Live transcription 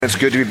It's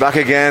good to be back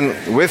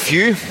again with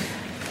you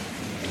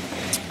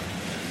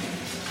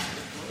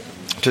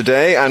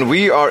today, and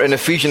we are in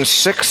Ephesians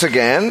 6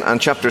 again, and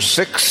chapter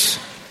 6,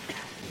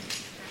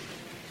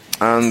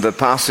 and the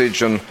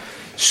passage on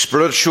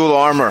spiritual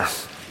armor.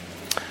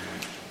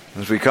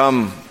 As we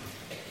come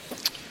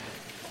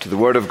to the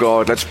Word of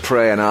God, let's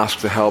pray and ask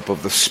the help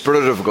of the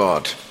Spirit of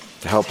God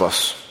to help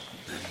us.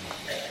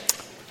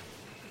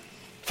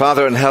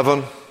 Father in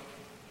heaven,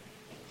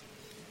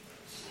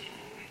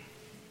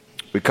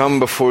 we come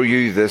before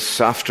you this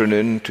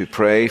afternoon to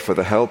pray for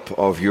the help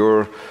of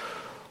your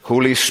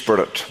Holy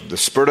Spirit. The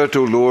Spirit,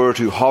 O Lord,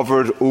 who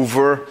hovered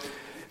over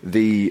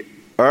the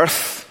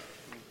earth,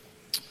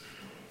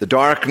 the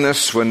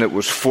darkness when it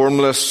was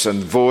formless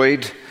and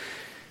void,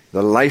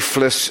 the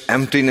lifeless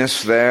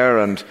emptiness there,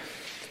 and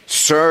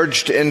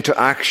surged into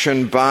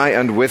action by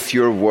and with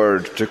your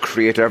word to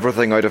create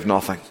everything out of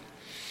nothing.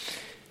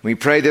 We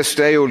pray this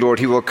day, O Lord,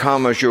 he will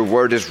come as your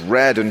word is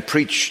read and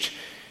preached,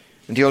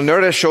 and he'll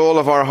nourish all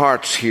of our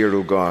hearts here,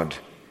 O God,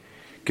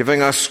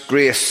 giving us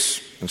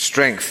grace and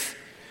strength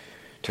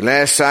to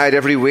lay aside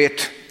every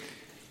weight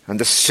and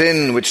the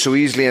sin which so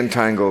easily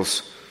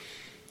entangles,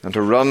 and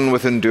to run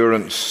with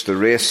endurance the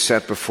race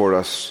set before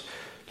us,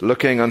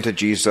 looking unto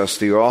Jesus,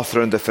 the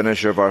author and the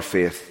finisher of our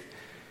faith.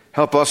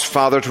 Help us,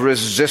 Father, to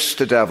resist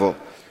the devil,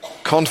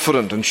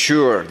 confident and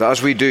sure that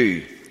as we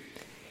do,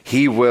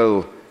 he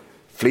will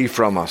flee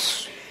from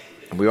us.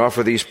 And we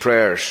offer these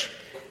prayers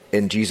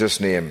in Jesus'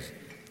 name.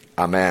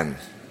 Amen.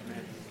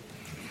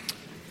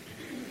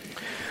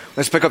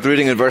 Let's pick up the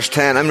reading in verse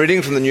 10. I'm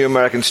reading from the New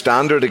American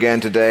Standard again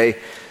today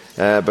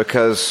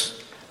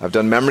because I've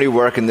done memory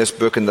work in this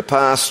book in the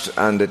past,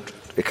 and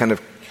it kind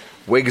of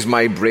wigs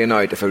my brain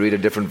out if I read a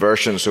different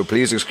version, so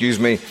please excuse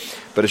me,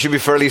 but it should be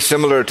fairly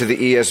similar to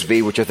the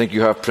ESV, which I think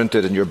you have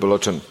printed in your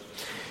bulletin.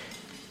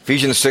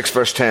 Ephesians 6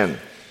 verse 10.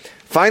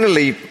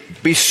 Finally,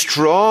 be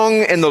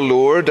strong in the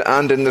Lord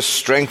and in the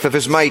strength of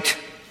his might.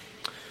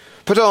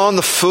 Put on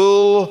the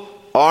full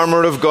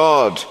armor of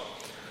God,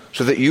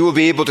 so that you will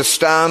be able to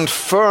stand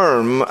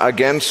firm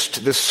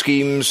against the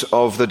schemes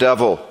of the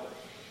devil.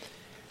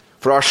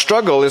 For our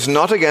struggle is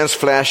not against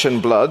flesh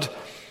and blood,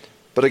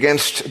 but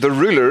against the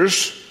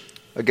rulers,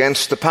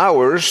 against the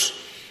powers,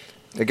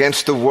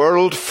 against the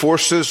world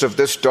forces of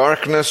this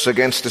darkness,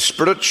 against the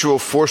spiritual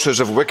forces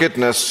of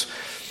wickedness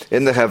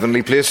in the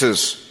heavenly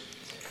places.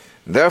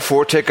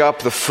 Therefore, take up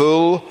the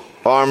full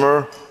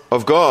armor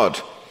of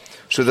God,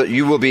 so that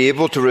you will be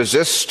able to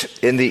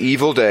resist in the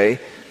evil day,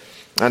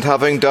 and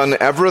having done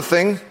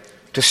everything,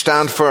 to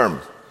stand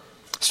firm.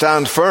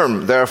 Stand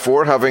firm,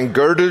 therefore, having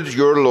girded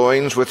your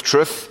loins with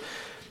truth,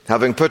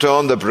 having put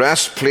on the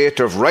breastplate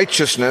of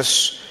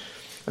righteousness,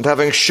 and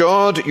having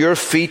shod your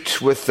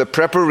feet with the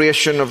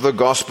preparation of the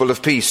gospel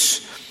of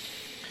peace.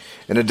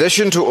 In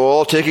addition to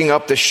all, taking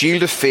up the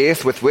shield of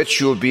faith, with which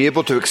you will be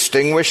able to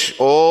extinguish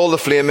all the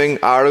flaming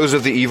arrows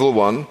of the evil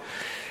one,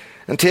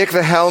 and take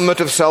the helmet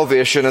of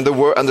salvation and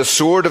the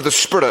sword of the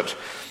Spirit,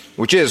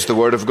 which is the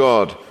word of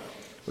God.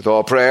 With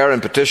all prayer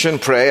and petition,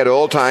 pray at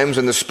all times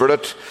in the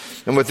Spirit,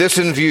 and with this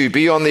in view,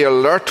 be on the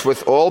alert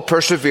with all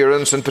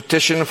perseverance and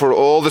petition for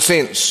all the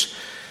saints.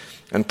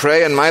 And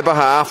pray in my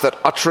behalf that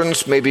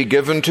utterance may be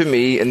given to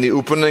me in the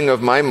opening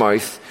of my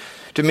mouth,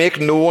 to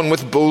make known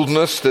with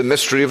boldness the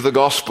mystery of the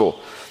gospel,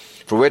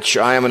 for which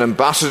I am an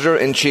ambassador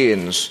in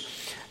chains,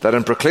 that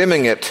in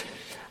proclaiming it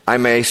I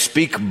may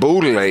speak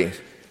boldly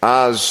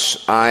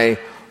as I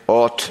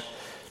ought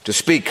to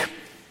speak.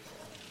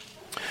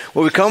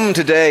 Well, we come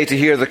today to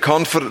hear the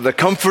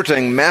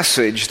comforting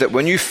message that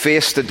when you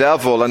face the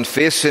devil, and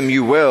face him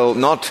you will,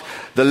 not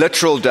the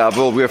literal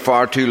devil, we're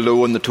far too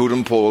low on the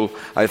totem pole,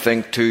 I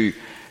think, to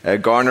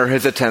garner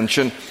his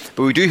attention,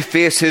 but we do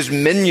face his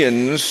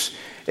minions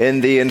in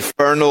the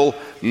infernal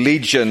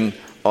legion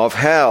of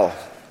hell.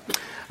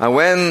 And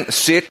when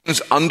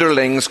Satan's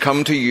underlings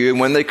come to you, and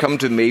when they come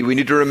to me, we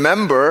need to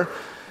remember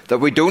that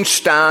we don't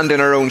stand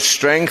in our own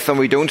strength, and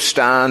we don't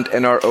stand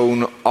in our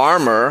own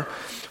armor.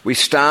 We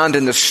stand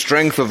in the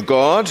strength of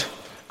God,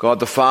 God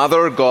the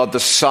Father, God the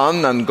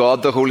Son, and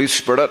God the Holy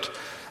Spirit.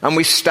 And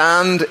we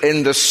stand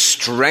in the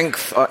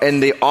strength, in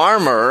the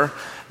armor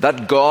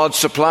that God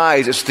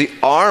supplies. It's the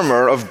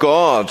armor of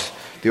God,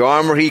 the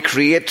armor he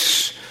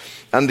creates,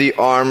 and the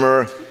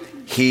armor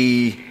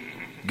he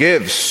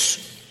gives.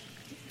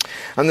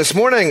 And this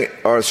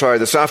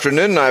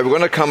afternoon now, we're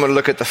going to come and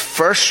look at the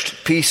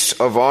first piece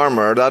of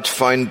armor, that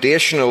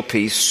foundational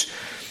piece,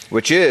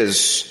 which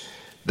is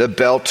the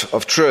belt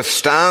of truth.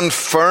 Stand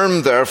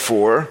firm,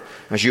 therefore,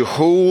 as you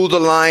hold the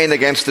line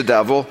against the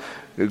devil.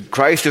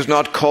 Christ has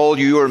not called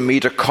you or me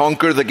to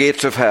conquer the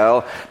gates of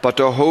hell, but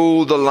to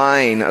hold the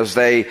line as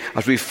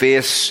we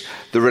face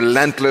the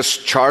relentless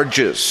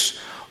charges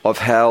of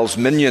hell's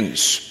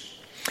minions.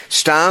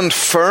 Stand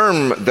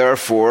firm,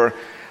 therefore,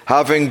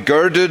 having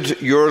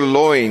girded your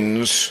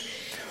loins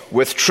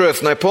with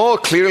truth. Now, Paul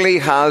clearly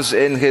has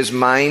in his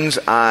mind's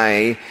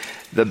eye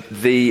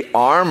the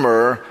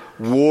armor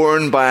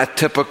worn by a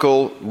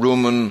typical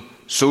Roman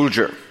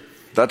soldier.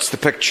 That's the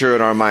picture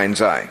in our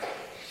mind's eye.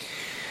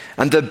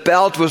 And the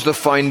belt was the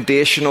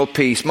foundational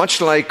piece, much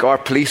like our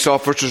police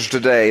officers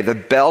today. The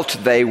belt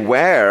they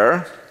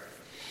wear,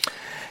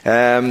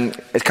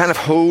 it kind of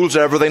holds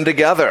everything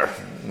together.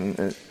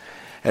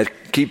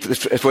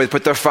 It's where they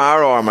put their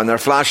firearm and their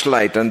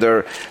flashlight and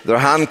their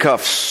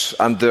handcuffs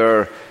and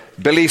their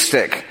billy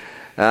stick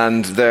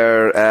and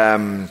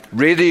their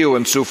radio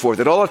and so forth.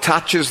 It all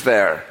attaches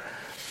there.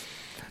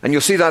 And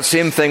you'll see that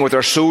same thing with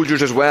our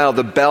soldiers as well.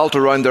 The belt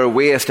around their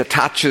waist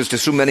attaches to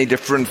so many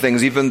different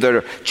things. Even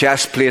their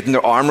chest plate and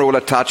their armor will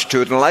attach to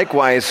it. And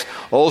likewise,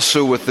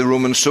 also with the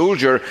Roman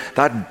soldier,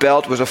 that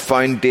belt was a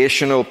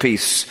foundational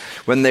piece.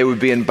 When they would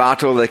be in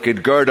battle, they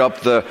could gird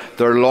up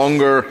their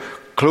longer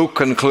cloak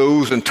and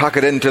clothes and tuck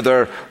it into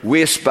their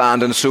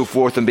waistband and so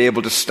forth and be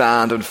able to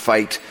stand and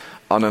fight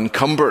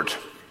unencumbered.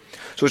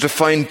 So it's a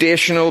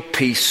foundational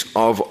piece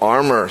of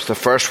armor. It's the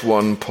first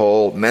one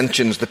Paul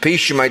mentions. The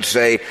piece, you might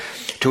say,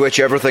 to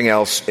which everything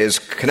else is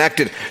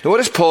connected. Now, what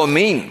does Paul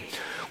mean?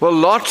 Well,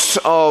 lots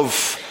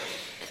of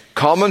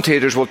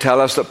commentators will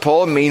tell us that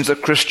Paul means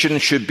that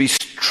Christians should be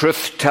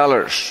truth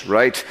tellers,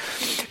 right?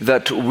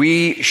 That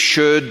we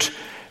should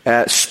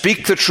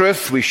speak the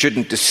truth, we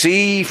shouldn't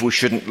deceive, we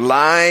shouldn't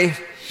lie,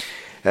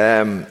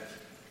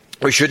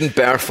 we shouldn't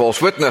bear false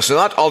witness. And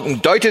that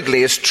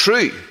undoubtedly is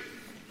true,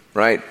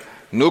 right?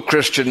 No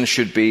Christian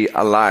should be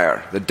a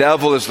liar. The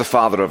devil is the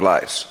father of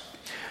lies.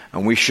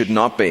 And we should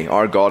not be.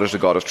 Our God is a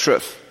God of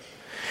truth.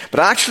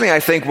 But actually, I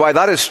think why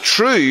that is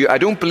true, I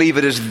don't believe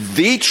it is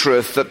the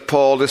truth that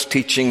Paul is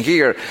teaching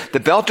here. The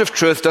belt of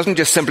truth doesn't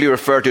just simply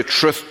refer to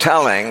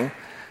truth-telling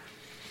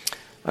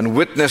and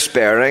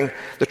witness-bearing.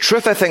 The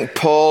truth I think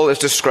Paul is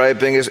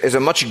describing is a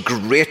much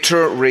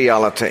greater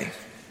reality.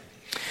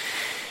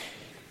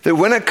 That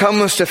when it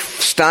comes to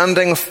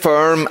standing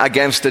firm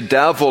against the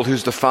devil,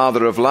 who's the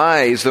father of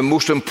lies, the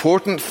most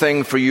important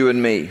thing for you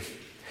and me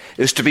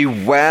is to be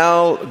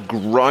well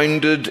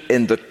grounded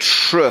in the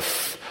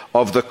truth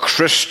of the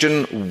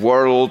Christian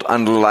world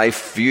and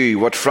life view.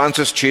 What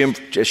Francis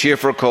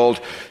Schaeffer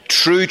called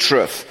true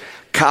truth,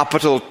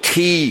 capital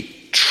T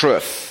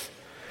truth.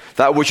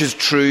 That which is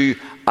true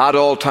at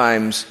all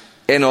times,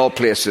 in all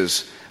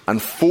places,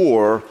 and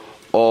for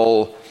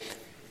all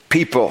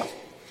people.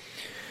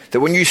 That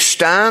when you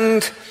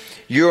stand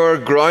your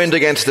ground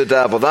against the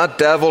devil, that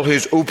devil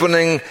whose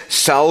opening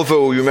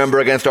salvo, you remember,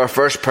 against our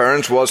first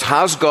parents was,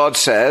 has God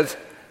said,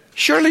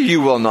 surely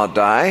you will not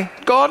die.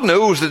 God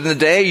knows that in the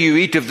day you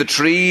eat of the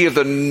tree of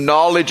the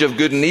knowledge of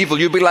good and evil,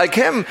 you'll be like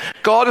him.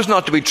 God is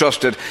not to be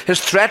trusted. His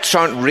threats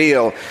aren't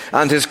real.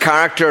 And his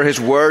character, his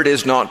word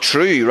is not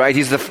true, right?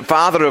 He's the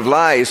father of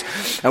lies.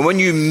 And when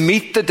you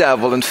meet the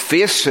devil and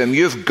face him,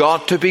 you've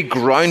got to be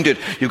grounded.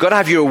 You've got to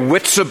have your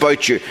wits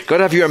about you. You've got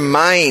to have your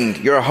mind,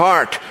 your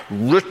heart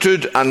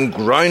rooted and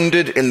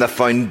grounded in the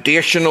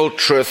foundational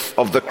truth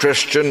of the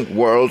Christian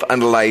world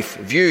and life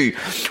view.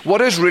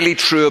 What is really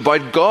true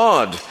about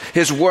God?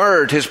 His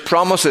word, his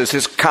promises,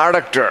 his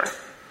character.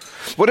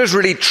 What is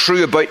really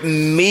true about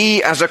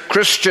me as a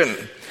Christian?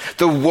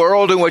 The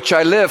world in which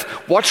I live.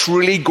 What's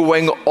really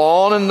going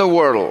on in the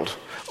world?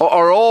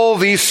 Are all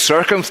these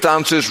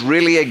circumstances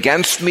really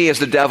against me, as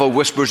the devil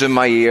whispers in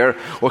my ear?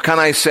 Or can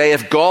I say,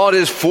 if God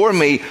is for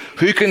me,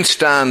 who can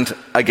stand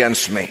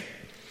against me?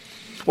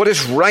 What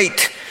is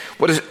right?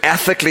 What is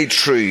ethically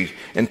true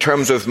in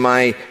terms of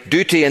my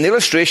duty? And the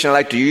illustration I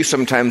like to use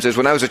sometimes is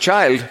when I was a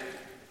child.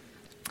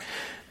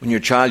 When you're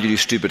a child, you do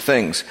stupid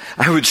things.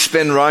 I would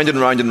spin round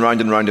and round and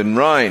round and round and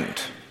round,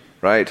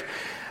 right?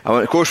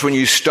 And of course, when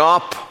you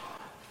stop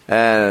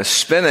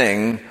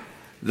spinning,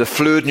 the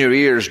fluid in your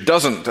ears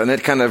doesn't, and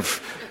it kind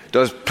of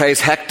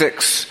plays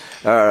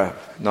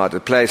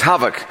plays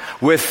havoc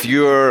with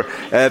your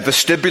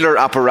vestibular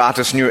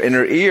apparatus in your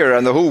inner ear,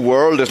 and the whole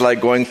world is like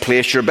going,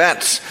 place your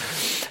bets.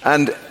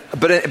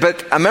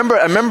 But I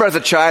remember as a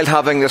child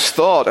having this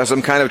thought, as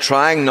I'm kind of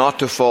trying not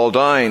to fall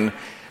down.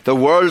 The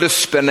world is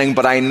spinning,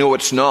 but I know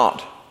it's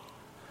not.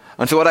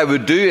 And so what I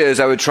would do is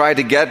I would try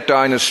to get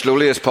down as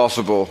slowly as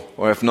possible,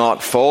 or if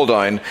not, fall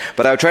down.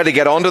 But I would try to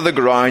get onto the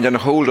ground and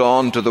hold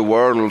on to the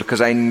world,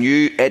 because I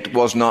knew it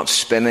was not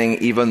spinning,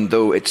 even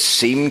though it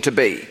seemed to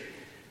be.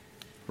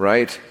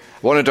 Right?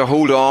 I wanted to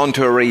hold on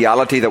to a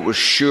reality that was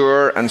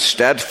sure and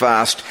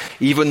steadfast,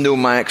 even though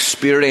my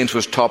experience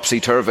was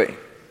topsy-turvy.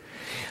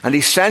 And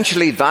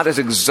essentially that is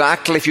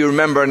exactly, if you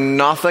remember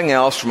nothing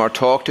else from our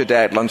talk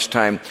today at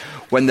lunchtime,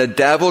 when the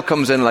devil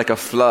comes in like a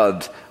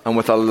flood and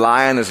with a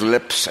lie on his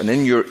lips and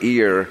in your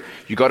ear,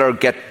 you got to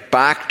get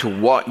back to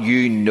what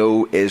you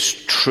know is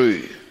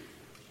true.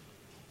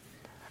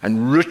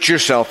 And root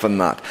yourself in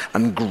that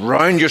and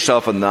ground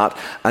yourself in that,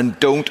 and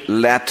don't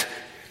let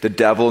the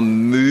devil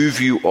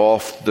move you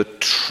off the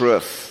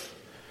truth.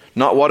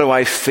 Not what do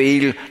I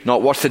feel,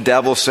 not what's the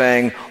devil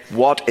saying,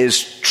 what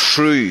is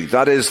true.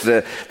 That is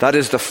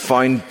the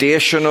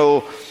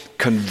foundational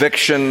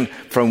conviction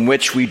from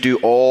which we do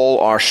all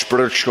our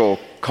spiritual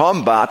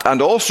combat,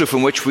 and also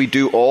from which we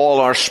do all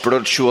our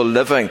spiritual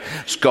living.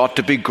 It's got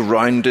to be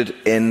grounded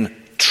in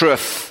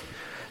truth.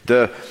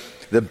 The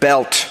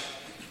belt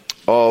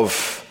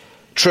of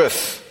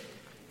truth.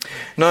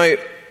 Now,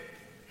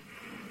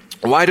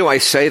 Why do I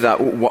say that?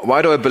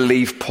 Why do I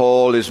believe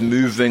Paul is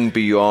moving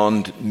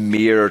beyond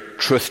mere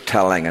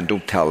truth-telling and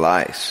don't tell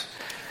lies?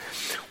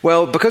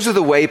 Well, because of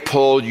the way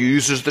Paul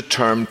uses the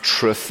term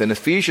truth in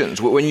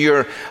Ephesians. When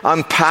you're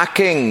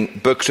unpacking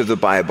books of the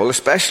Bible,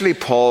 especially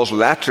Paul's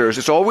letters,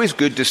 it's always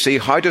good to see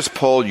how does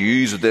Paul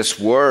use this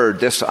word,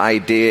 this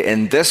idea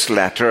in this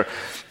letter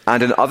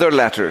and in other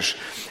letters.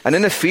 And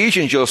in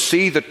Ephesians, you'll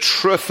see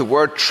the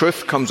word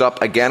truth comes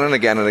up again and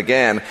again and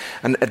again,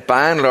 and it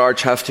by and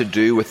large has to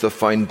do with the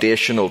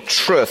foundational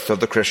truth of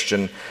the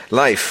Christian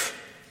life.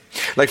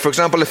 Like, for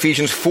example,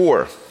 Ephesians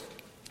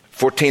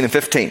 4:14 and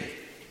 15.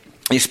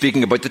 He's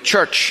speaking about the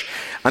church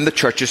and the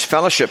church's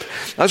fellowship.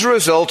 As a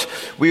result,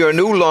 we are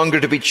no longer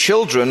to be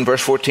children,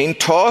 verse 14,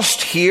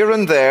 tossed here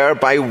and there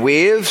by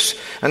waves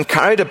and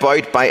carried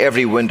about by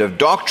every wind of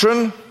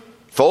doctrine,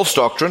 false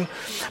doctrine,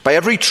 by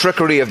every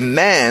trickery of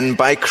men,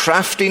 by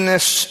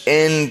craftiness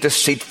in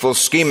deceitful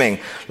scheming.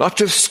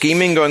 Lots of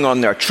scheming going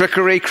on there.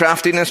 Trickery,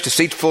 craftiness,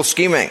 deceitful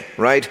scheming,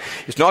 right?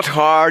 It's not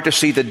hard to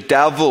see the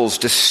devil's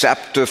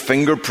deceptive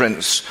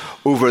fingerprints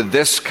over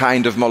this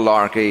kind of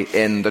malarkey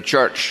in the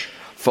church.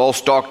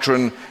 False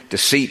doctrine,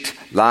 deceit,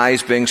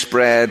 lies being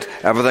spread,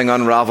 everything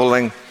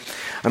unraveling.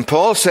 And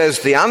Paul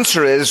says the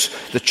answer is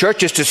the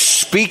church is to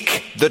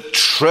speak the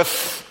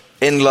truth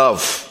in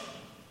love.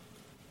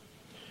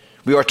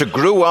 We are to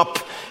grow up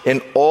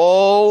in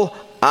all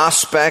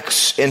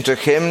aspects into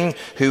him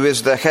who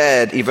is the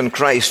head, even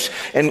Christ.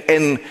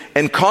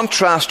 In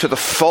contrast to the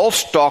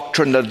false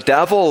doctrine the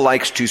devil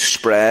likes to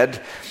spread,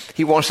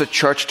 he wants the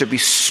church to be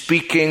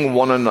speaking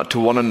to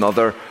one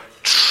another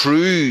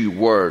true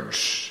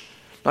words.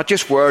 Not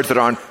just words that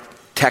aren't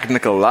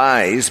technical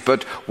lies,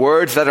 but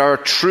words that are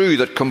true,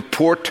 that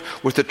comport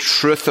with the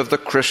truth of the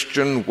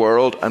Christian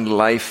world and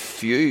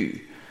life view.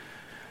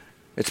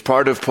 It's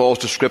part of Paul's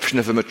description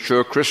of a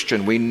mature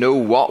Christian. We know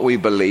what we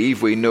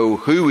believe, we know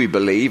who we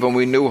believe, and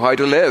we know how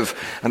to live.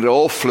 And it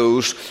all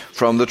flows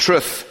from the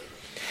truth.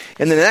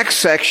 In the next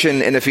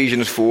section in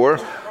Ephesians 4,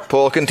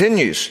 Paul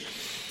continues,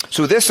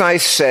 "So this I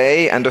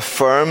say and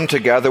affirm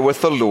together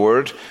with the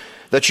Lord,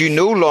 that you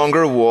no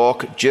longer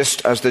walk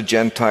just as the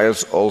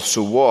Gentiles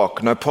also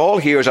walk." Now, Paul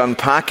here is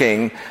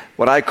unpacking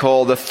what I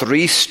call the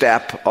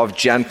three-step of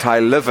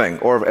Gentile living,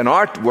 or in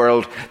our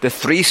world, the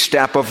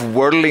three-step of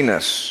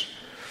worldliness.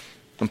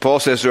 And Paul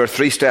says there are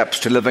three steps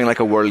to living like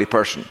a worldly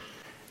person: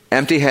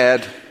 empty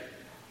head,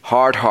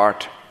 hard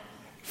heart,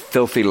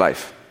 filthy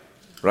life.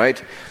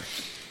 Right?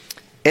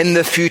 In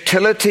the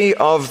futility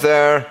of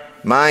their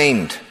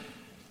mind,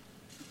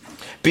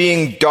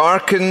 being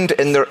darkened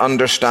in their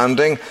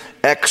understanding,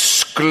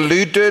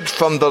 excluded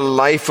from the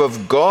life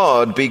of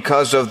God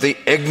because of the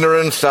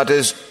ignorance that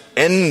is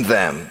in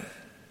them.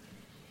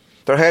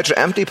 Their heads are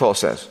empty, Paul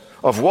says.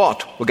 Of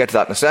what? We'll get to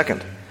that in a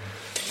second.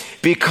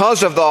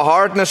 Because of the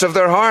hardness of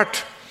their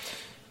heart.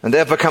 And they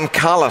have become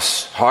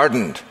callous,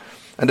 hardened,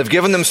 and have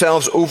given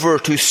themselves over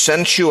to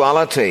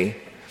sensuality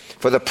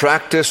for the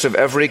practice of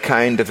every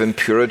kind of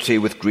impurity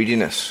with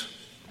greediness.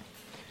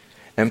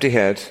 Empty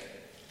head,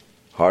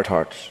 hard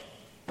hearts,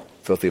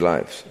 filthy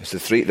lives.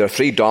 There are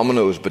three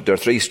dominoes, but there are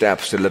three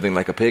steps to living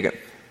like a pagan.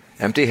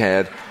 Empty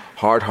head,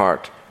 hard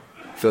heart,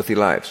 filthy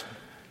lives.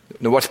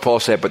 Now what's Paul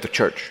say about the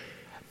church?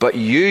 But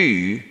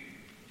you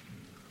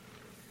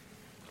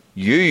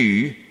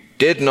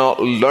did not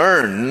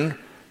learn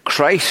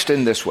Christ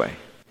in this way.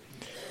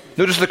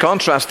 Notice the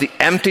contrast. The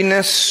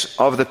emptiness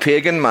of the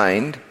pagan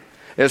mind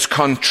is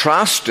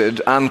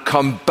contrasted and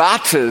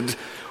combated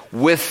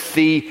with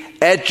the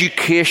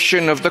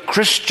education of the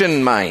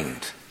Christian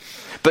mind.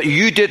 But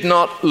you did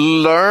not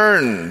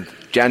learn,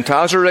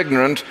 Gentiles are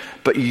ignorant,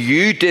 but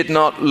you did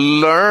not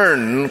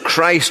learn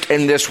Christ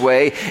in this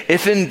way,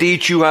 if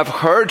indeed you have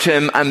heard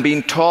him and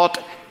been taught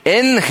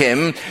in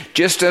him,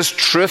 just as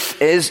truth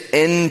is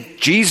in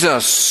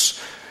Jesus.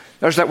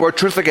 There's that word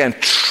truth again.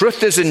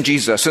 Truth is in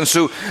Jesus. And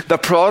so the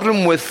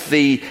problem with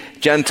the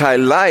Gentile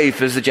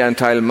life is the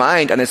Gentile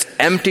mind and its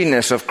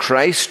emptiness of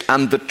Christ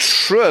and the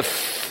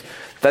truth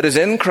that is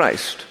in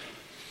Christ.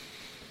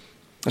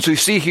 And so you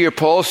see here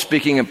Paul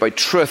speaking about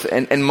truth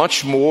in a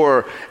much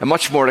more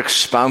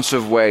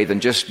expansive way than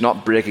just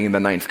not breaking the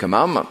ninth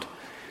commandment.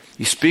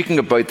 He's speaking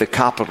about the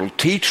capital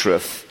T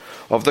truth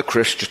of the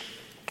Christian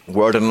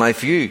word and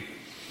life view.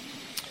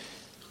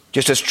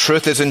 Just as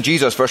truth is in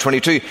Jesus, verse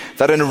 22,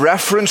 that in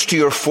reference to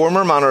your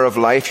former manner of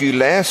life, you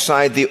lay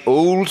aside the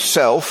old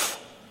self,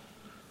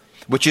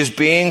 which is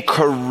being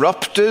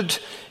corrupted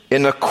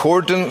in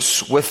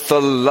accordance with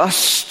the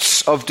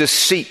lusts of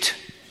deceit.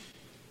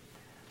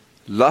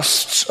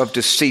 Lusts of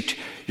deceit.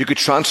 You could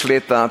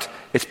translate that,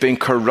 it's being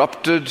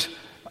corrupted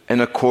in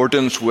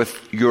accordance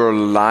with your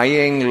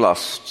lying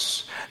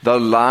lusts. The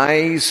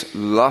lies,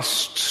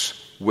 lusts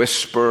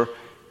whisper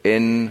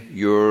in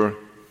your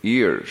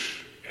ears.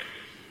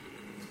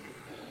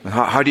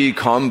 How do you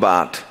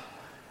combat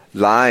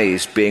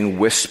lies being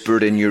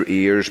whispered in your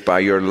ears by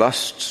your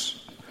lusts?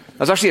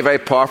 That's actually a very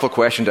powerful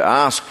question to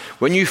ask.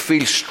 When you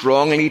feel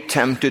strongly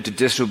tempted to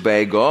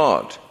disobey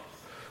God,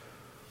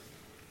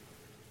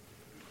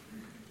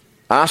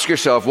 Ask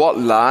yourself, what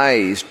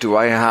lies do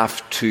I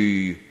have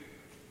to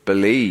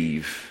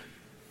believe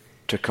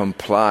to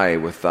comply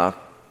with that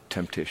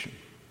temptation?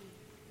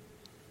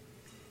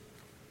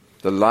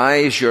 The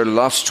lies your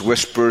lust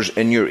whispers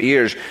in your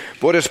ears.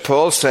 What does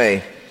Paul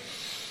say?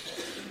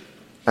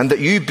 And that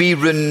you be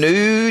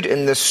renewed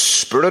in the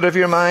spirit of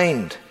your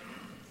mind,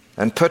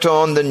 and put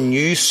on the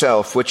new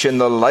self, which in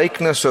the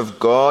likeness of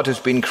God has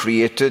been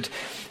created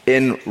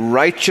in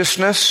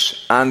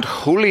righteousness and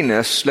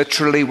holiness,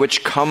 literally,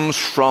 which comes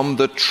from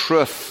the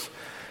truth.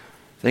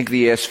 I think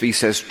the ESV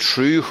says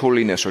true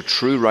holiness or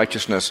true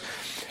righteousness.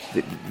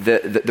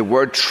 The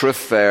word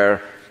truth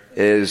there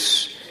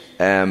is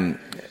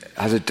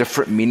has a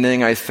different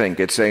meaning, I think.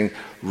 It's saying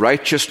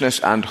righteousness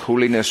and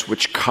holiness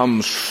which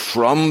comes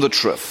from the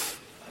truth,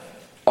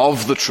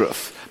 of the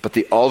truth. But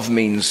the of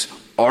means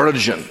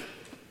origin.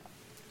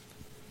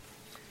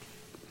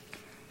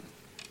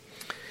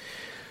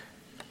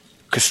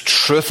 Because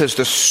truth is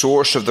the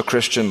source of the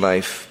Christian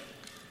life,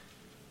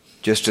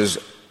 just as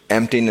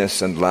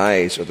emptiness and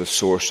lies are the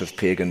source of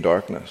pagan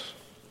darkness.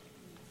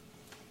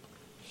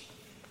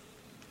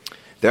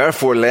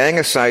 Therefore, laying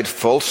aside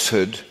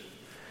falsehood,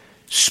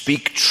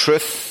 speak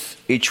truth,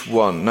 each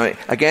one. Now,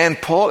 again,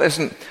 Paul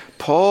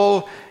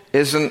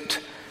isn't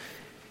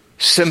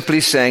simply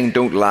saying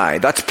don't lie.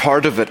 That's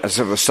part of it as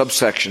of a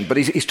subsection. But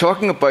he's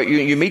talking about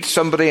you meet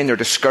somebody and they're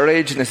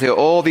discouraged and they say,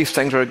 all these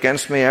things are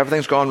against me,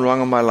 everything's gone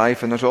wrong in my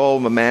life and it's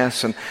all a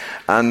mess.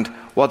 And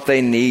what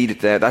they need,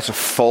 that's a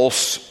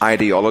false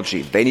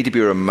ideology. They need to be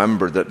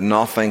remembered that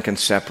nothing can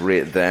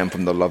separate them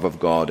from the love of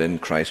God in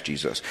Christ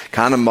Jesus.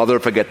 Can a mother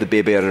forget the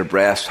baby at her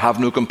breast?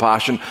 Have no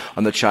compassion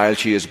on the child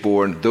she has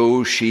born.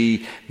 Though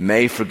she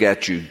may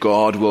forget you,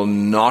 God will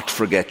not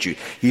forget you.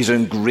 He's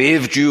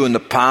engraved you in the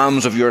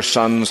palms of your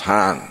son's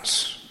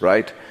hands,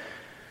 right?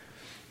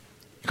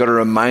 You've got to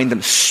remind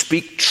them,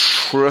 speak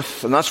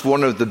truth. And that's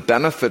one of the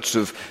benefits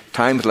of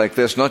times like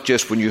this, not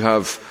just when you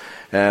have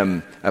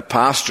a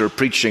pastor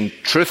preaching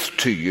truth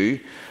to you,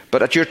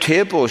 but at your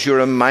tables you're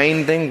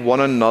reminding one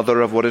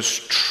another of what is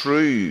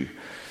true.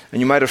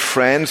 And you might have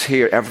friends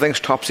here, everything's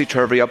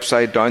topsy-turvy,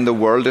 upside down, the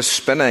world is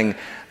spinning,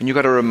 and you've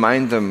got to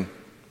remind them,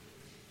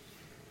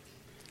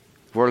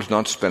 the world's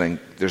not spinning.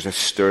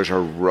 There's a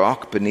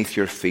rock beneath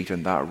your feet,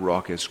 and that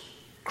rock is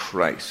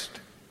Christ.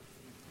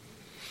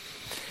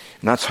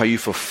 And that's how you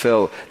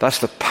fulfill, that's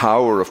the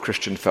power of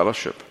Christian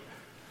fellowship.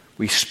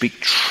 We speak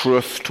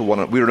truth to one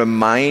another. We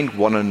remind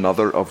one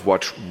another of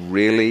what's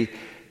really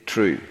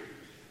true.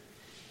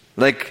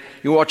 Like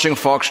you're watching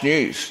Fox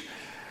News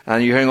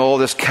and you're hearing all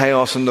this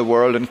chaos in the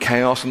world and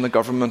chaos in the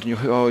government, and you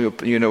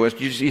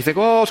think,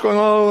 oh, what's going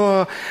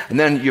on? And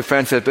then your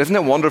friend says, isn't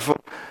it wonderful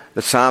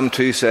that Psalm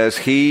 2 says,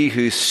 he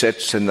who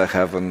sits in the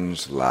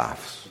heavens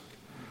laughs.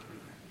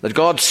 That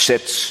God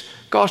sits,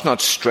 God's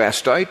not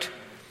stressed out.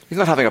 He's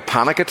not having a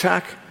panic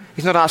attack.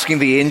 He's not asking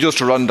the angels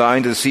to run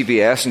down to the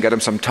CVS and get him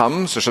some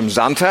Tums or some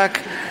Zantac.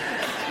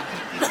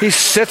 He's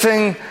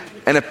sitting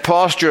in a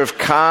posture of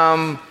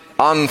calm,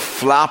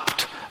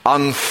 unflapped,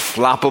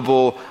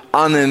 unflappable,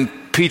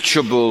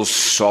 unimpeachable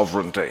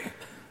sovereignty.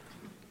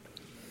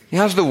 He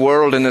has the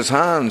world in his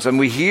hands, and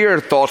we hear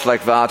thoughts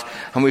like that,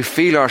 and we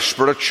feel our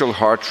spiritual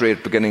heart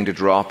rate beginning to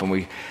drop, and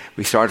we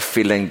start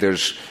feeling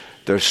there's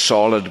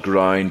solid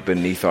ground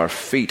beneath our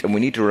feet, and we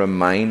need to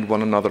remind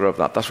one another of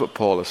that. That's what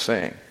Paul is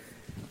saying.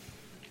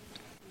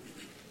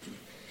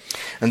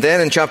 And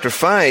then in chapter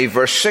 5,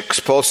 verse 6,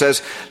 Paul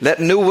says, let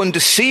no one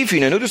deceive you.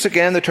 Now notice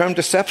again the term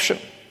deception.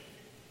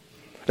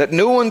 Let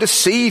no one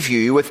deceive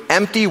you with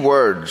empty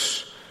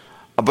words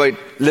about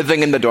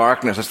living in the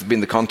darkness. That's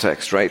been the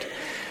context, right?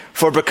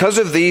 For because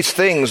of these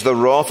things, the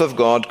wrath of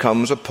God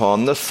comes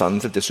upon the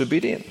sons of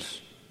disobedience.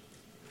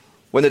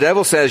 When the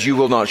devil says you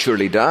will not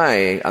surely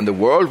die and the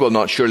world will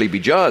not surely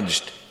be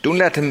judged, don't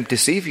let him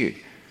deceive you.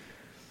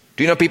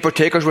 Do not be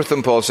partakers with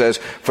them, Paul says,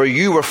 for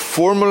you were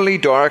formerly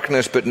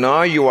darkness, but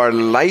now you are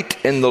light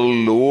in the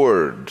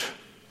Lord.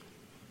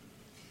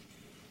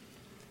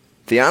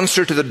 The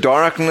answer to the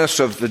darkness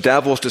of the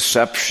devil's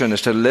deception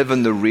is to live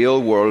in the real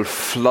world,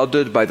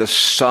 flooded by the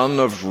sun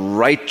of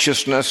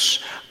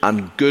righteousness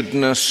and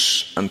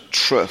goodness and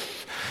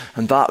truth.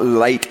 And that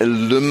light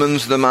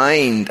illumines the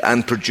mind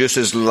and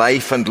produces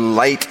life and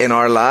light in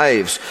our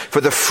lives.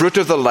 For the fruit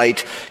of the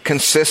light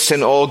consists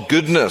in all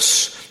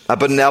goodness, a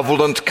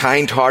benevolent,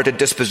 kind-hearted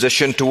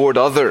disposition toward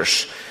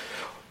others,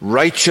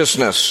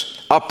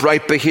 righteousness,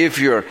 upright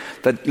behavior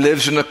that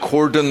lives in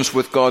accordance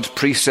with God's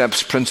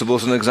precepts,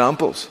 principles, and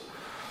examples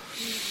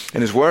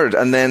in His Word.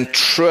 And then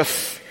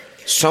truth,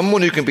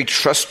 someone who can be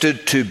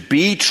trusted to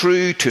be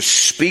true, to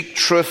speak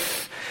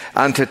truth,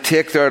 and to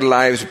take their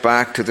lives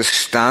back to the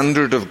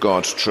standard of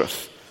God's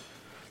truth.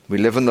 We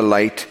live in the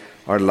light,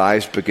 our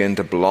lives begin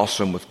to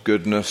blossom with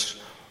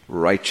goodness,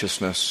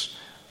 righteousness,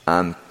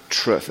 and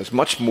truth. It's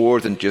much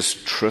more than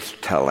just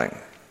truth-telling.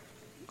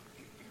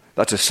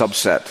 That's a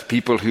subset.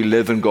 People who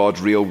live in God's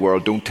real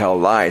world don't tell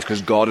lies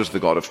because God is the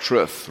God of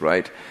truth,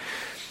 right?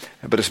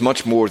 But it's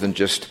much more than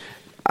just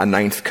a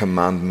ninth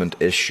commandment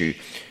issue,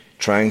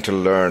 trying to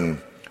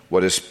learn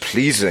what is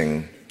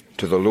pleasing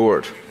to the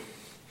Lord.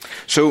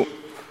 So,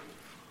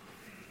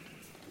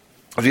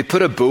 if you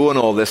put a bow on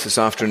all this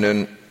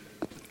afternoon,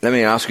 let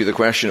me ask you the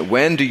question,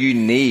 when do you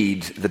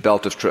need the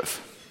belt of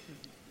truth?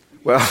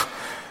 Well,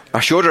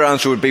 a shorter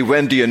answer would be,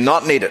 when do you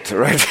not need it,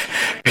 right?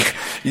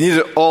 You need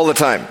it all the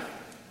time.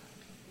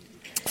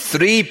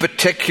 3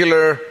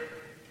 particular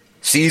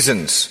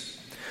seasons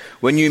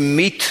when you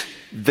meet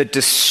the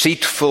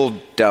deceitful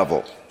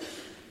devil,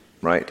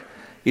 right?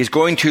 He's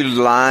going to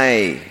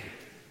lie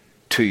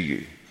to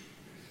you.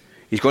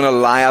 He's going to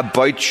lie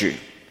about you.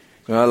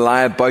 He's going to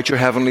lie about your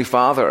Heavenly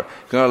Father.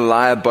 He's going to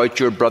lie about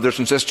your brothers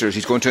and sisters.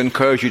 He's going to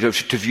encourage you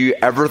to view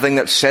everything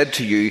that's said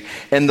to you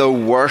in the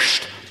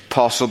worst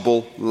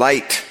possible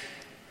light.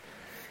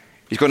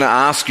 He's going to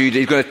ask you,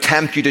 he's going to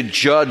tempt you to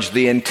judge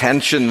the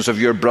intentions of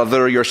your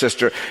brother or your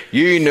sister.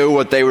 You know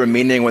what they were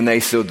meaning when they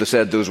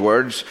said those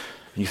words.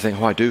 And you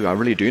think, oh, I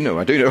really do know.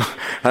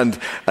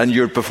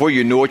 And before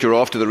you know it, you're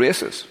off to the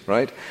races,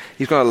 right?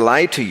 He's going to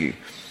lie to you.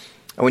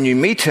 And when you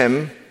meet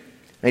him,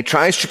 he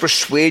tries to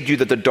persuade you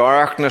that the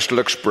darkness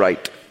looks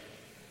bright.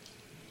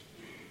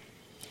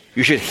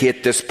 You should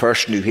hate this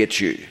person who hates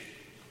you.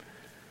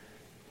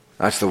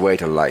 That's the way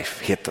to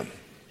life. Hate them.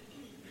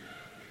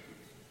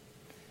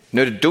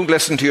 Now, don't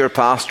listen to your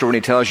pastor when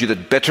he tells you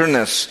that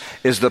bitterness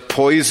is the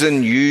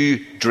poison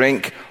you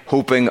drink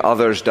hoping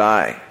others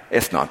die.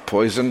 It's not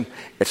poison.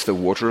 It's the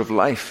water of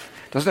life.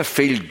 Doesn't it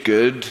feel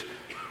good?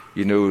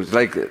 You know, it's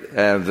like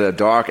the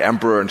Dark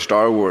Emperor in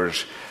Star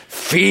Wars.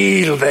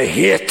 Feel the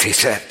hate, he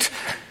said.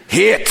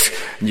 Hate.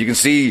 And you can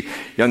see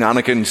young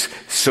Anakin's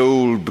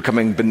soul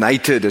becoming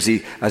benighted as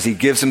he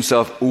gives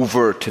himself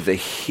over to the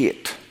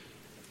hate.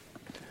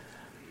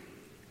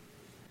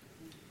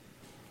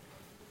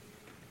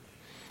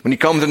 When he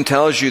comes and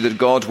tells you that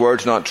God's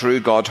word's not true,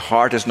 God's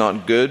heart is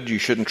not good, you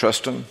shouldn't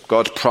trust him.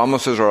 God's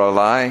promises are a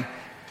lie.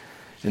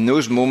 In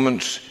those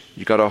moments,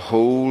 you've got to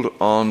hold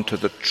on to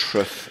the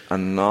truth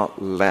and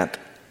not let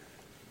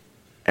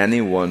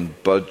anyone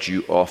budge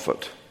you off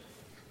it.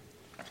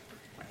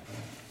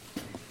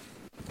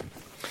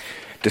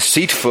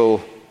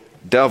 Deceitful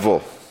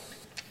devil.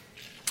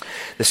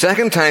 The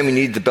second time you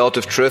need the belt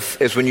of truth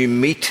is when you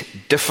meet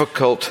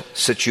difficult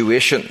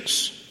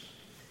situations.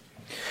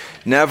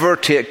 Never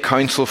take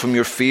counsel from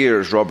your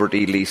fears, Robert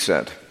E. Lee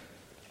said.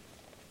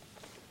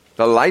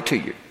 They'll lie to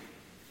you.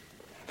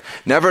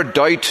 Never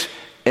doubt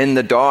in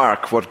the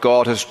dark what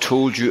God has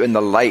told you in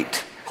the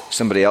light,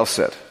 somebody else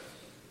said.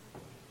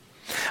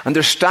 And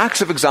there's stacks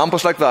of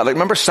examples like that. Like,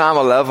 remember Psalm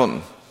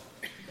 11?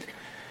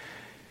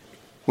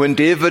 When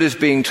David is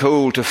being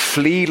told to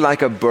flee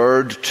like a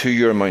bird to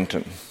your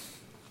mountain.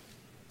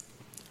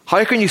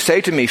 How can you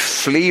say to me,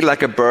 flee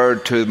like a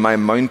bird to my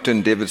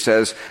mountain, David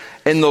says,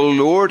 in the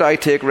Lord I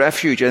take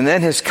refuge. And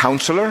then his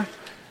counselor,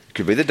 it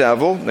could be the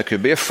devil, it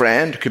could be a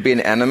friend, it could be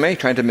an enemy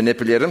trying to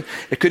manipulate him.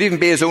 It could even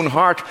be his own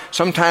heart.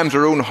 Sometimes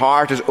our own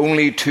heart is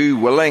only too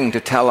willing to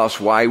tell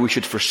us why we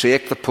should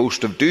forsake the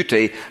post of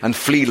duty and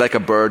flee like a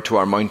bird to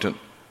our mountain.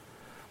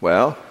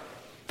 Well,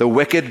 the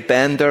wicked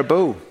bend their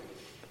bow.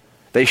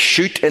 They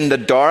shoot in the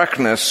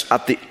darkness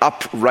at the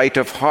upright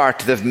of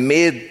heart. They've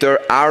made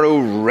their arrow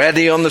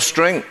ready on the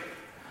string.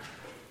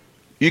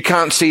 You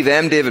can't see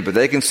them, David, but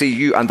they can see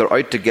you, and they're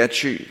out to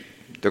get you.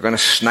 They're going to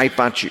snipe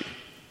at you.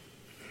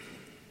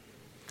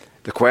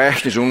 The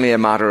question is only a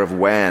matter of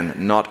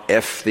when, not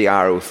if, the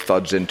arrow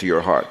thuds into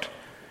your heart.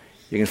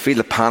 You can feel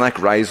the panic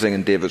rising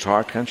in David's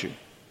heart, can't you?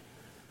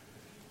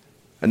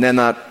 And then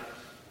that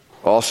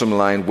awesome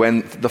line,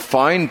 when the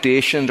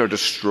foundations are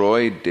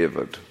destroyed,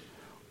 David,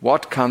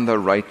 what can the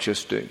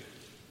righteous do?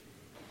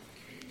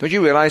 Don't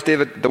you realize,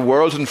 David, the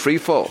world's in free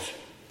fall.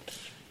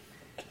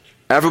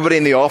 Everybody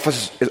in the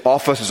office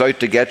is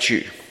out to get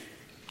you.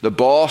 The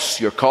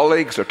boss, your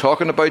colleagues are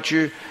talking about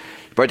you. You're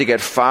about to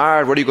get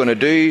fired. What are you going to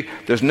do?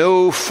 There's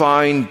no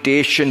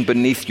foundation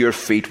beneath your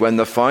feet. When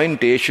the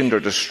foundations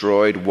are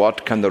destroyed,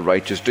 what can the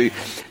righteous do?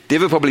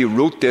 David probably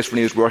wrote this when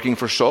he was working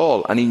for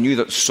Saul, and he knew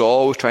that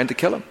Saul was trying to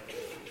kill him.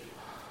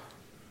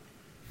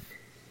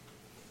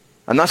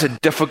 And that's a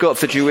difficult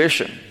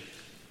situation.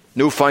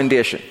 No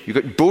foundation. You've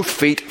got both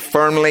feet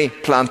firmly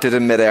planted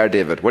in midair,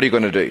 David. What are you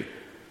going to do?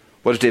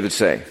 What does David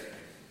say?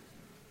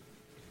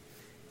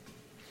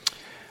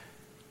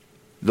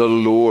 The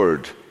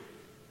Lord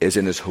is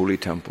in his holy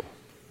temple.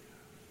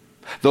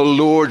 The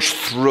Lord's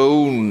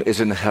throne is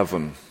in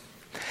heaven.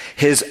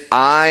 His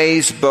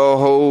eyes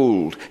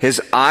behold, his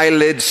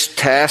eyelids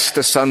test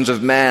the sons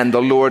of man.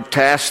 The Lord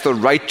tests the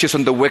righteous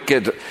and the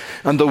wicked,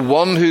 and the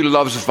one who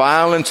loves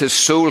violence his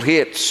soul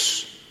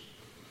hates.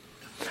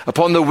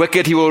 Upon the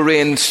wicked he will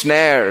rain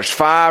snares,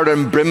 fire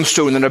and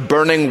brimstone, and a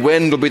burning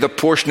wind will be the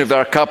portion of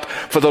their cup.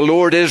 For the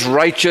Lord is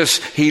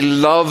righteous, he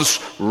loves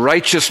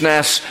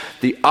righteousness.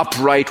 The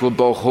upright will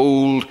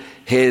behold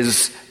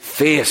his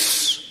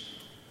face.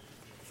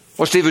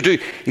 What's David do?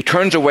 He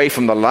turns away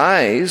from the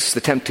lies,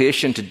 the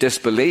temptation to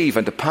disbelieve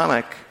and to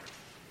panic,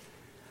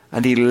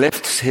 and he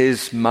lifts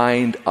his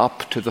mind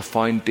up to the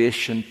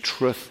foundation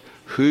truth,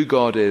 who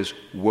God is,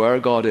 where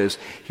God is.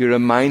 He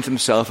reminds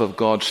himself of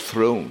God's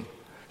throne.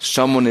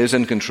 Someone is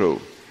in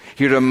control.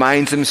 He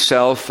reminds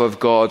himself of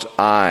God's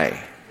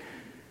eye.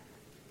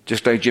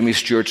 Just like Jimmy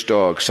Stewart's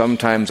dog.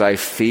 Sometimes I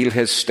feel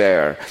his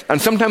stare,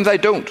 and sometimes I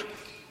don't.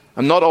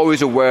 I'm not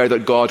always aware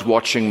that God's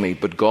watching me,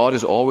 but God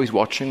is always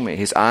watching me.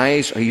 His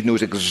eyes, he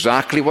knows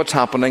exactly what's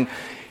happening.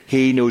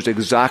 He knows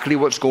exactly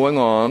what's going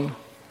on.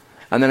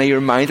 And then he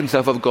reminds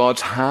himself of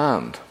God's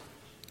hand.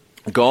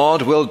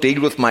 God will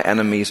deal with my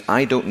enemies.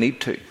 I don't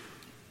need to.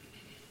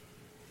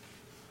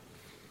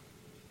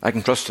 I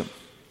can trust him.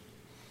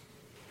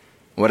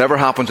 Whatever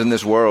happens in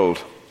this world,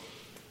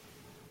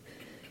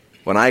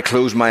 when I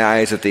close my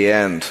eyes at the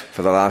end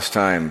for the last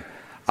time,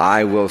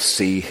 I will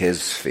see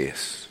his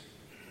face.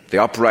 The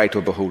upright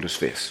will behold his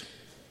face.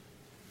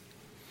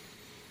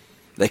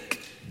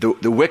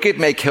 The wicked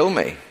may kill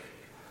me,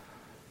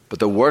 but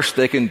the worst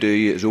they can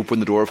do is open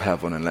the door of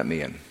heaven and let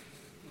me in.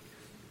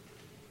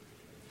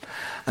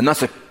 And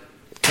that's a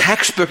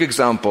textbook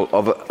example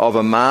of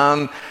a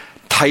man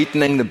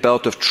tightening the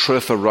belt of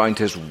truth around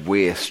his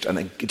waist.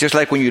 And just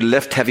like when you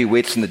lift heavy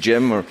weights in the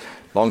gym, or a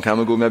long time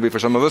ago maybe for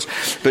some of us,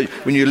 but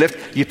when you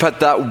lift, you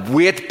put that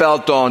weight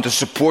belt on to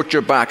support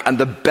your back, and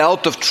the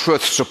belt of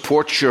truth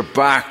supports your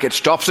back. It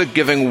stops it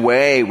giving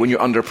way when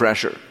you're under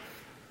pressure.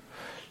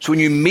 So when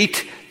you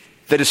meet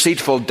the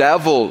deceitful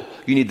devil,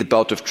 you need the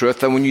belt of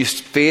truth. And when you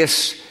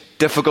face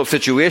difficult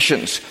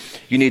situations,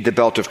 you need the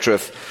belt of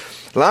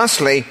truth.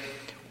 Lastly,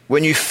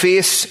 when you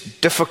face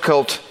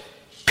difficult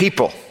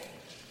people.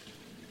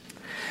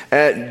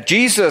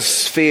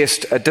 Jesus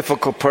faced a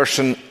difficult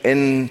person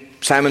in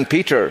Simon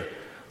Peter,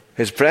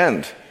 his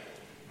friend.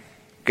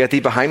 Get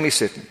thee behind me,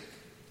 Satan.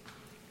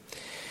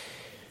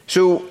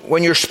 So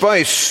when your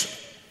spouse,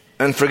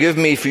 and forgive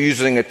me for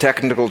using a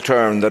technical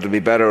term that would be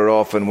better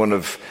off in one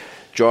of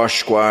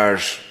Josh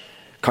Squire's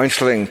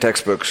counselling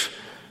textbooks,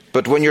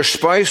 but when your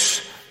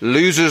spouse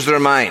loses their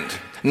mind.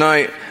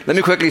 Now, let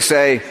me quickly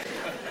say,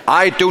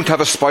 I don't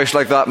have a spouse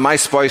like that. My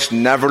spouse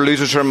never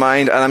loses her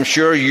mind, and I'm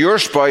sure your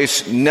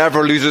spouse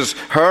never loses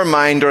her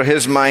mind or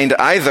his mind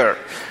either.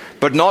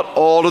 But not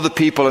all of the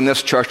people in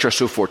this church are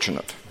so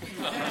fortunate.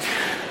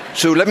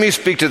 So let me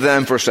speak to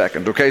them for a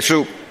second, okay?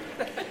 So,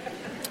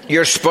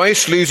 your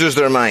spouse loses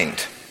their mind.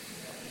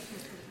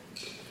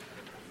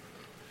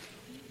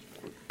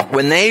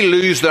 When they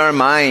lose their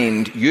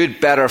mind,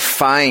 you'd better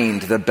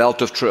find the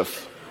belt of truth.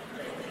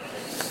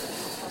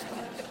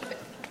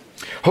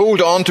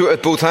 Hold on to it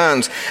with both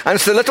hands. And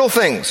it's the little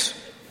things.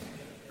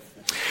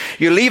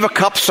 You leave a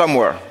cup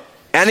somewhere,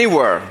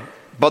 anywhere,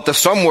 but the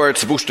somewhere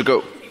it's supposed to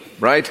go,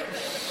 right?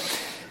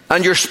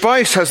 And your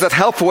spouse has that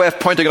helpful way of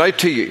pointing it out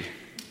to you.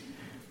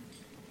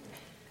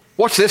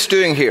 What's this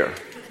doing here?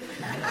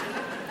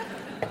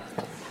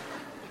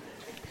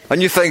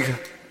 And you think,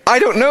 I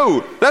don't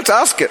know, let's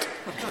ask it.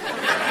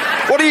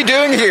 What are you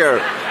doing here?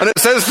 And it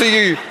says to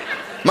you,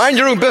 mind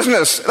your own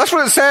business. That's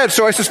what it said,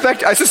 so I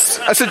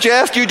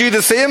suggest you do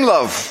the same,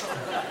 love.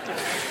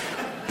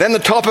 Then the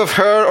top of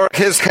her or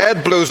his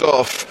head blows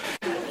off,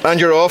 and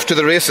you're off to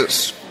the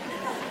races.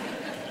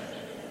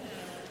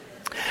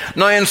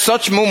 Now, in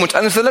such moments,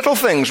 and it's the little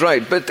things,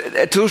 right, but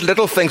it's those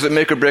little things that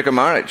make or break a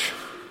marriage.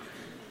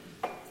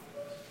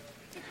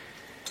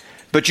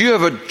 But you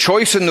have a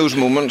choice in those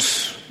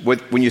moments,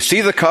 when you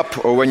see the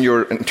cup or when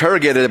you're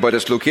interrogated about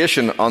its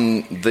location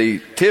on the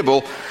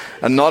table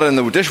and not in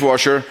the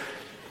dishwasher.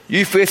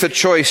 You face a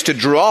choice to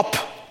drop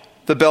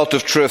the belt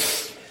of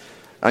truth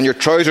and your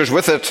trousers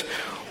with it,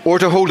 or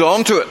to hold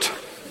on to it.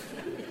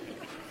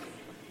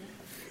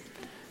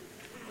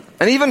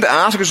 And even to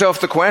ask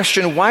yourself the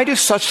question, why do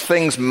such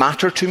things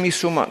matter to me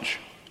so much?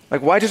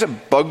 Like, why does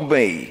it bug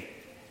me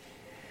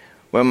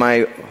when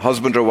my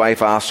husband or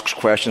wife asks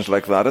questions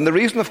like that? And the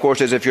reason, of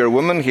course, is if you're a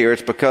woman here,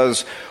 it's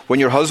because when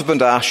your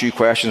husband asks you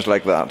questions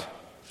like that,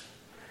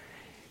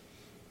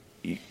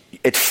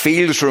 it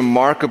feels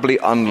remarkably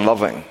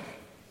unloving.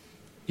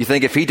 You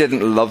think, if he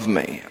didn't love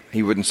me,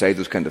 he wouldn't say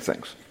those kind of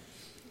things.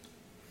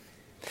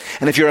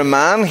 And if you're a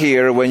man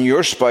here, when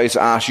your spouse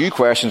asks you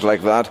questions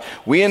like that,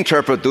 we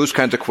interpret those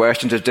kinds of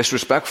questions as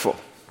disrespectful.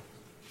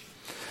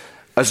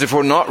 As if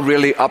we're not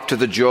really up to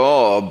the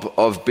job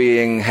of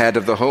being head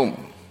of the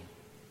home.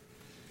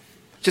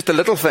 Just the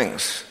little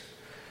things.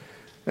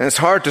 And it's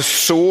hard to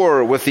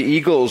soar with the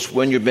eagles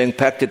when you're being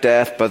pecked to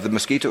death by the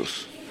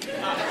mosquitoes.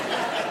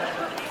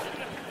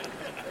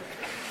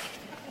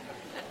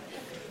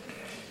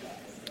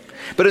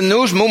 But in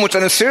those moments,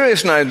 and it's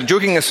serious now,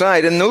 joking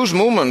aside, in those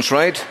moments,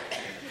 right,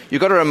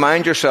 you've got to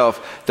remind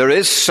yourself, there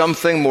is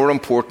something more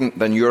important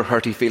than your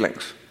hurty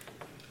feelings.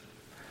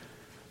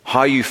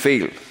 How you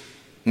feel.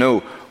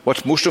 No,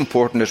 what's most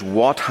important is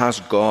what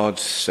has God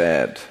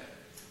said.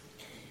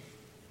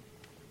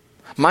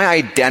 My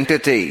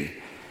identity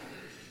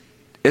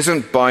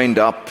isn't bound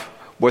up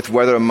with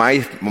whether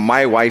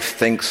my wife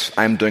thinks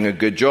I'm doing a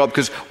good job.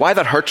 Because why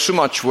that hurts so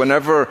much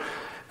whenever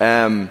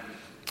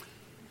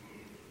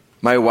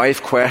my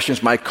wife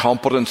questions my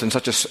competence in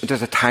just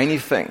a tiny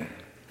thing.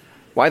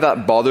 Why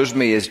that bothers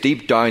me is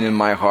deep down in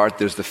my heart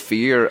there's the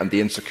fear and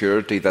the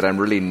insecurity that I'm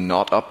really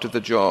not up to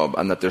the job,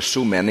 and that there's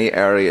so many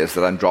areas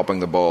that I'm dropping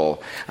the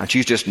ball. And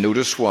she's just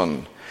noticed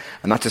one.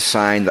 And that's a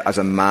sign that as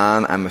a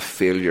man, I'm a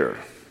failure.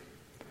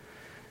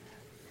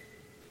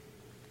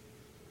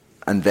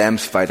 And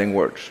them's fighting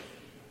words.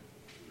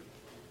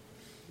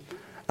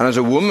 And as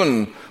a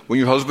woman, when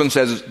your husband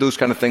says those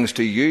kind of things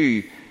to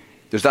you,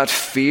 there's that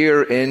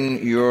fear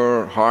in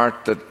your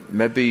heart that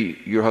maybe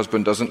your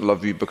husband doesn't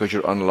love you because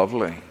you're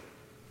unlovely.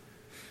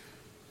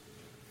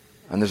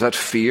 And there's that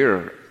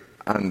fear,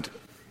 and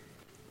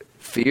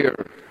fear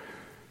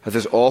has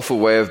this awful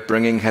way of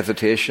bringing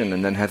hesitation,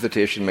 and then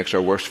hesitation makes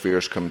our worst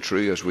fears come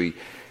true as we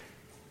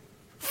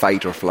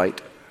fight or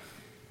flight.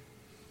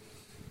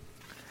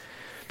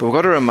 But we've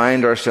got to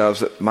remind ourselves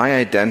that my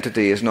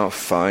identity is not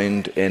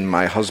found in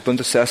my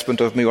husband's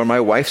assessment of me or my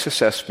wife's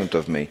assessment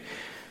of me.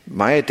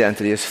 My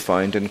identity is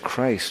found in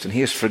Christ, and He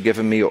has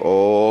forgiven me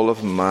all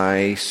of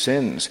my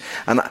sins.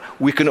 And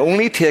we can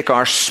only take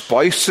our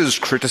spouse's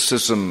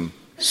criticism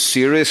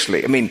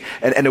seriously, in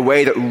a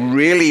way that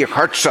really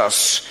hurts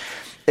us,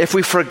 if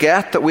we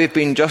forget that we've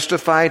been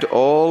justified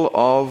all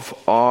of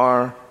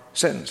our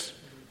sins.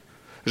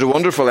 There's a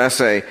wonderful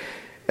essay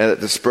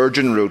that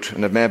Spurgeon wrote,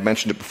 and I may have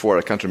mentioned it before,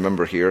 I can't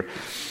remember here,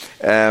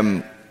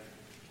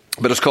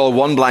 but it's called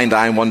One Blind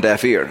Eye and One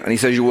Deaf Ear. And he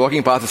says, you're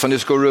walking past the Sunday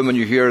school room and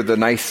you hear the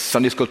nice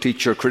Sunday school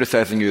teacher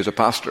criticizing you as a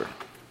pastor.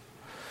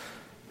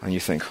 And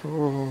you think,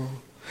 oh.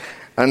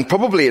 And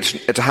probably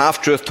it's a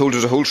half-truth told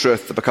as a whole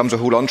truth that becomes a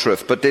whole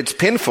untruth, but it's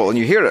painful and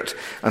you hear it.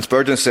 And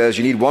Spurgeon says,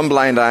 you need one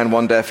blind eye and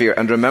one deaf ear.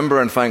 And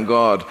remember and thank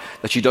God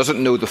that she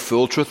doesn't know the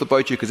full truth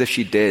about you, because if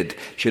she did,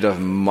 she'd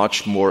have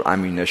much more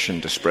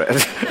ammunition to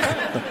spread.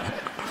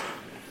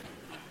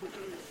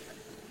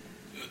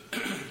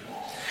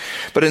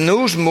 But in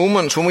those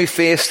moments when we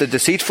face the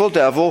deceitful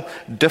devil,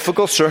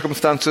 difficult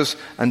circumstances,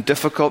 and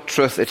difficult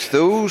truth, it's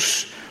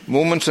those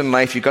moments in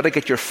life you've got to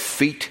get your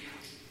feet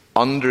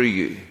under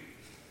you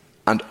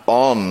and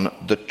on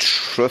the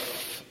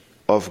truth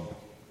of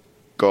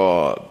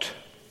God.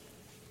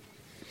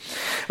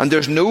 And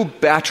there's no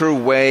better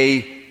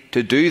way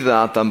to do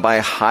that than by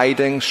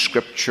hiding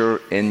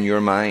Scripture in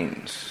your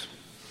minds.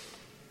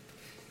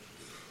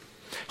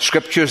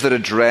 Scriptures that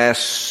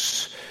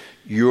address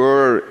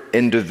your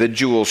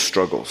individual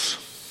struggles.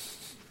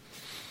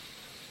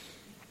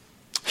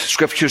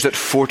 Scriptures that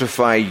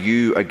fortify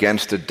you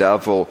against the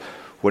devil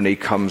when he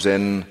comes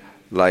in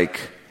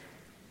like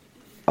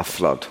a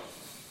flood.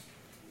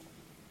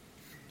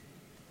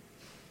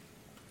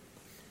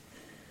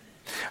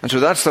 And so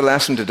that's the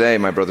lesson today,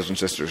 my brothers and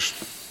sisters.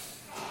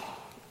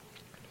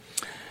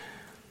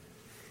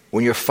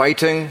 When you're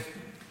fighting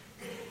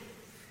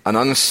an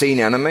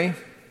unseen enemy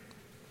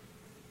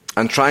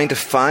and trying to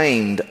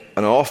find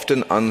an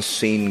often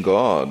unseen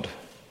God,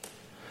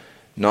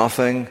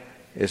 nothing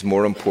is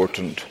more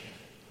important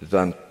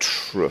than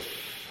truth.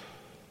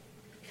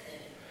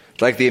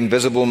 It's like the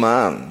Invisible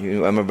Man.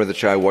 I remember the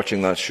child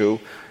watching that show.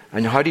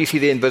 And how do you see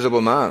the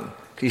Invisible Man?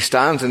 He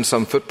stands in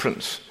some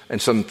footprints, in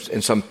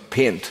some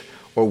paint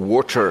or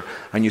water,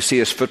 and you see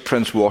his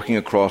footprints walking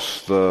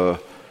across the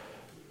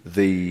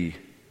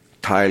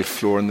tiled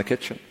floor in the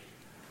kitchen.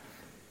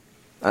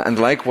 And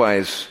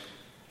likewise,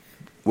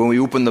 when we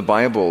open the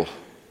Bible,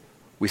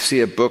 we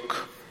see a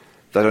book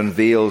that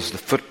unveils the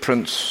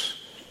footprints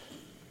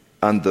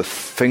and the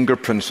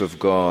fingerprints of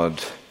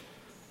God,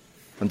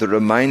 and that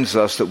reminds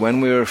us that when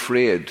we're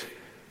afraid,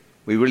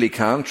 we really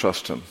can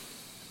trust Him.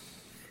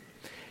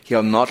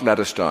 He'll not let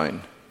us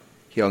down.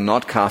 He'll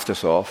not cast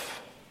us off.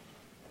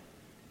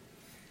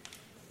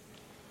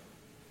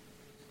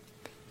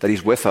 That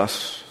He's with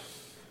us,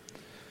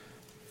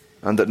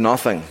 and that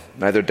nothing,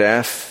 neither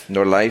death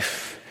nor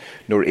life,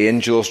 nor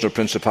angels, nor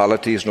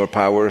principalities, nor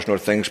powers, nor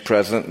things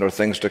present, nor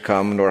things to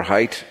come, nor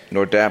height,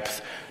 nor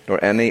depth,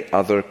 nor any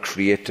other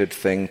created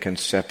thing can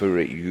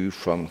separate you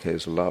from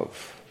His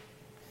love.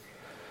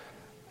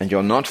 And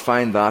you'll not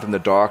find that in the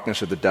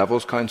darkness of the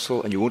devil's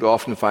counsel, and you won't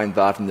often find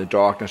that in the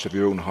darkness of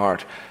your own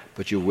heart,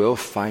 but you will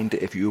find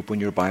it if you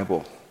open your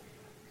Bible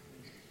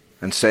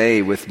and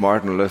say with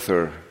Martin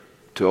Luther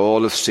to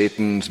all of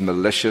Satan's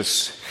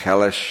malicious,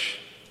 hellish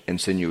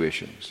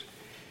insinuations,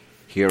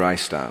 here I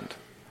stand.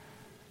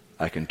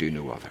 I can do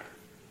no other.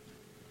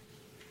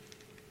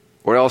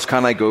 Where else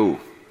can I go?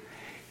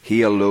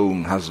 He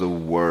alone has the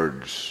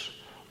words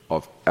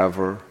of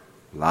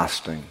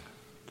everlasting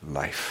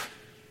life.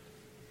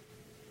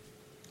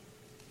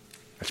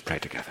 Let's pray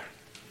together.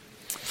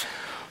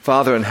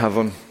 Father in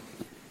heaven,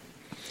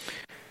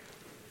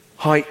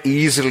 how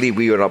easily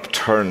we are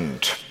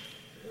upturned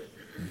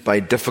by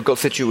difficult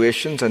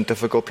situations and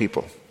difficult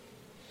people.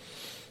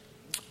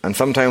 And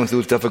sometimes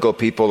those difficult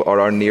people are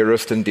our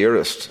nearest and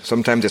dearest.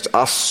 Sometimes it's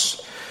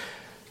us,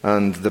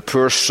 and the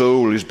poor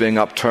soul who's being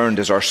upturned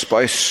is our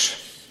spouse.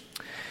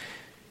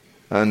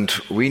 And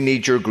we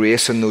need your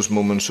grace in those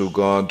moments, O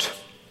God,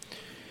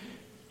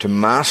 to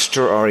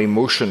master our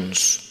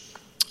emotions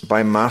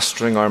by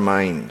mastering our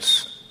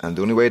minds. And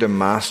the only way to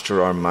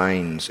master our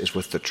minds is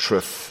with the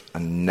truth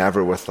and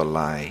never with the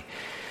lie.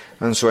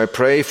 And so I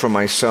pray for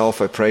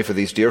myself, I pray for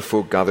these dear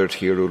folk gathered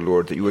here, O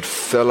Lord, that you would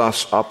fill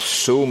us up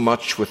so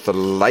much with the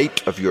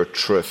light of your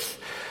truth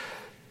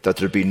that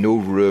there be no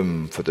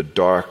room for the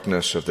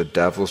darkness of the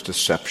devil's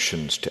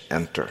deceptions to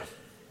enter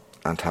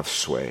and have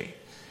sway.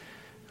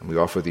 And we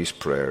offer these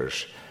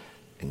prayers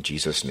in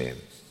Jesus' name.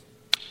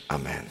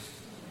 Amen.